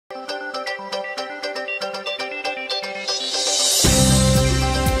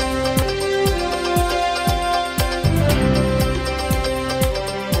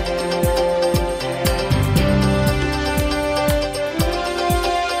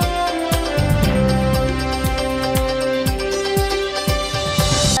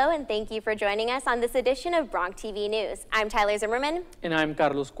you for joining us on this edition of Bronx TV News. I'm Tyler Zimmerman. And I'm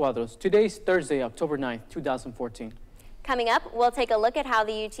Carlos Cuadros. Today's Thursday, October 9th, 2014. Coming up, we'll take a look at how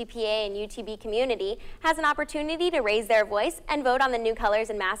the UTPA and UTB community has an opportunity to raise their voice and vote on the new colors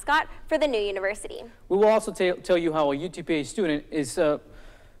and mascot for the new university. We will also tell you how a UTPA student is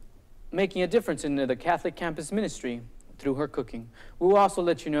making a difference in the Catholic campus ministry through her cooking. We will also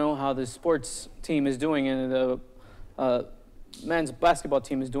let you know how the sports team is doing and the men's basketball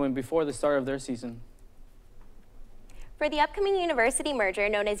team is doing before the start of their season. For the upcoming university merger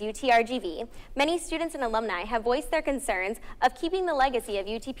known as UTRGV, many students and alumni have voiced their concerns of keeping the legacy of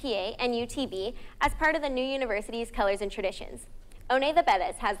UTPA and UTB as part of the new university's colors and traditions. Oneda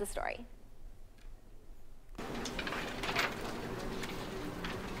Perez has the story.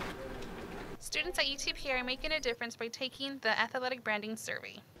 Students at UTPA are making a difference by taking the athletic branding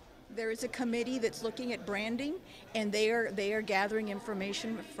survey. There is a committee that's looking at branding, and they are gathering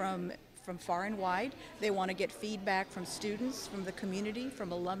information from far and wide. They want to get feedback from students, from the community,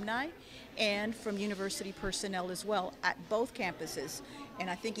 from alumni, and from university personnel as well at both campuses. And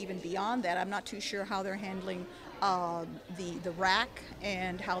I think even beyond that, I'm not too sure how they're handling the RAC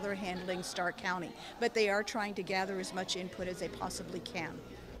and how they're handling Stark County. But they are trying to gather as much input as they possibly can.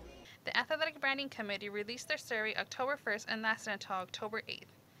 The Athletic Branding Committee released their survey October 1st and lasted until October 8th.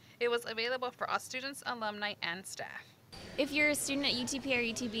 It was available for all students, alumni, and staff. If you're a student at UTP or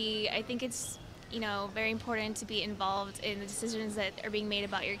UTB, I think it's very important to be involved in the decisions that are being made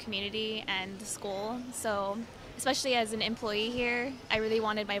about your community and the school. So, especially as an employee here, I really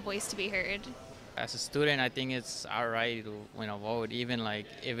wanted my voice to be heard. As a student, I think it's all right to vote, even like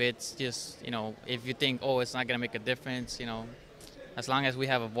if it's just if you think it's not gonna make a difference, as long as we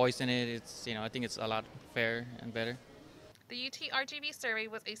have a voice in it, it's I think it's a lot fair and better. The UTRGV survey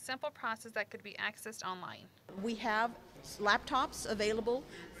was a simple process that could be accessed online. We have laptops available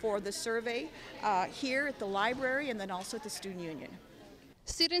for the survey here at the library and then also at the student union.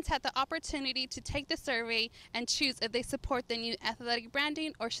 Students had the opportunity to take the survey and choose if they support the new athletic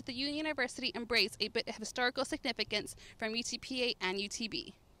branding or should the university embrace a bit of historical significance from UTPA and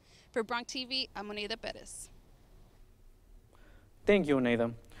UTB. For Bronx TV, I'm Oneda Perez. Thank you,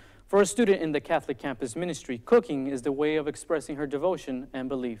 Oneda. For a student in the Catholic campus ministry, cooking is the way of expressing her devotion and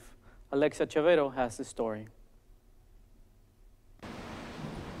belief. Alexia Chavero has the story.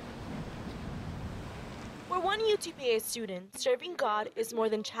 For one UTPA student, serving God is more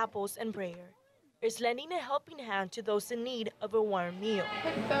than chapels and prayer. It's lending a helping hand to those in need of a warm meal.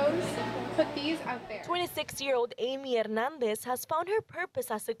 Put these out there. 26-year-old Amy Hernandez has found her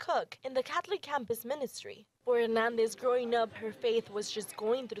purpose as a cook in the Catholic campus ministry. For Hernandez, growing up, her faith was just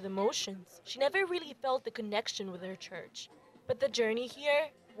going through the motions. She never really felt the connection with her church. But the journey here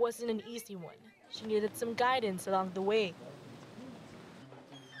wasn't an easy one. She needed some guidance along the way.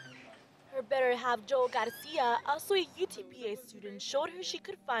 Her better half, Joel Garcia, also a UTPA student, showed her she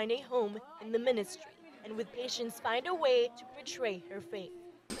could find a home in the ministry and with patience find a way to portray her faith.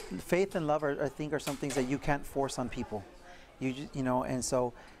 Faith and love I think are some things that you can't force on people. And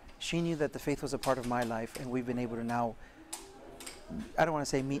so she knew that the faith was a part of my life, and we've been able to now, I don't want to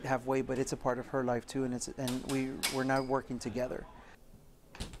say meet halfway, but it's a part of her life too, and we're now working together.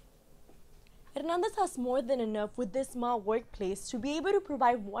 Hernandez has more than enough with this small workplace to be able to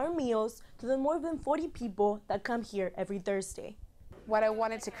provide warm meals to the more than 40 people that come here every Thursday. What I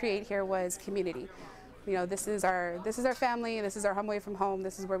wanted to create here was community. This is our family, this is our home away from home,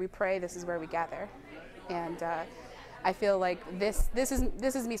 this is where we pray, this is where we gather. And I feel like this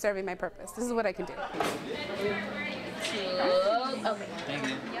is me serving my purpose. This is what I can do.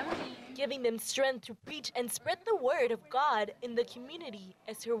 Giving them strength to preach and spread the word of God in the community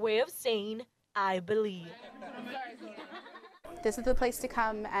is her way of saying, I believe. This is the place to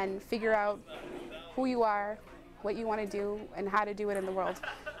come and figure out who you are, what you want to do, and how to do it in the world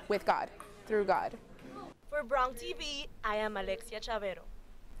with God, through God. For Bronx TV, I am Alexia Chavero.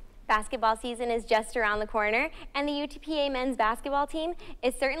 Basketball season is just around the corner, and the UTPA men's basketball team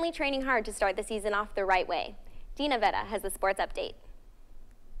is certainly training hard to start the season off the right way. Dina Veta has the sports update.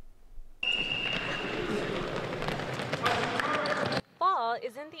 Fall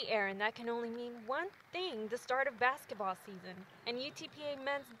is in the air, and that can only mean one thing: the start of basketball season. And UTPA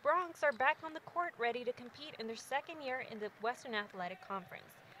men's Bronx are back on the court ready to compete in their second year in the Western Athletic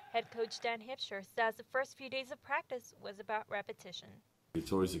Conference. Head coach Dan Hipsher says the first few days of practice was about repetition.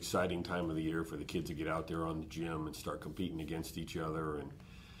 It's always an exciting time of the year for the kids to get out there on the gym and start competing against each other. And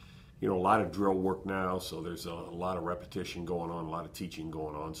a lot of drill work now, so there's a lot of repetition going on, a lot of teaching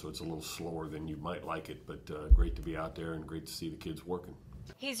going on, so it's a little slower than you might like it, but great to be out there and great to see the kids working.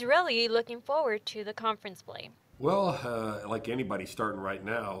 He's really looking forward to the conference play. Well, like anybody starting right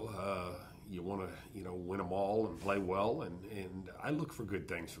now, you want to, win them all and play well, and I look for good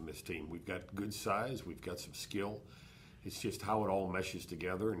things from this team. We've got good size, we've got some skill. It's just how it all meshes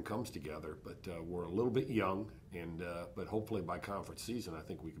together and comes together. But we're a little bit young, but hopefully by conference season, I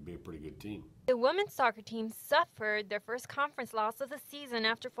think we could be a pretty good team. The women's soccer team suffered their first conference loss of the season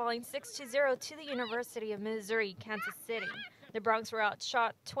after falling 6-0 to the University of Missouri, Kansas City. The Broncs were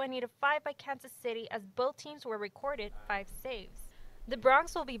outshot 20-5 by Kansas City as both teams were recorded 5 saves. The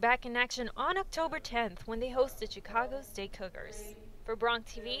Broncs will be back in action on October 10th when they host the Chicago State Cougars. For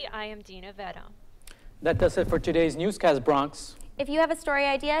Bronx TV, I am Dina Vetta. That does it for today's Newscast, Bronx. If you have a story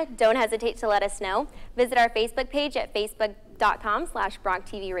idea, don't hesitate to let us know. Visit our Facebook page at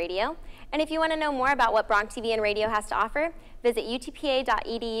facebook.com/BronxTVRadio. And if you want to know more about what Bronx TV and Radio has to offer, visit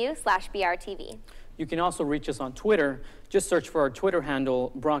utpa.edu/BRTV. You can also reach us on Twitter. Just search for our Twitter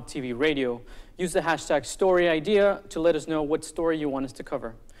handle, Bronx TV Radio. Use the hashtag StoryIdea to let us know what story you want us to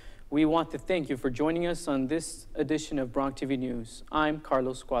cover. We want to thank you for joining us on this edition of Bronx TV News. I'm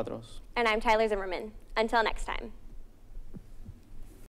Carlos Cuadros. And I'm Tyler Zimmerman. Until next time.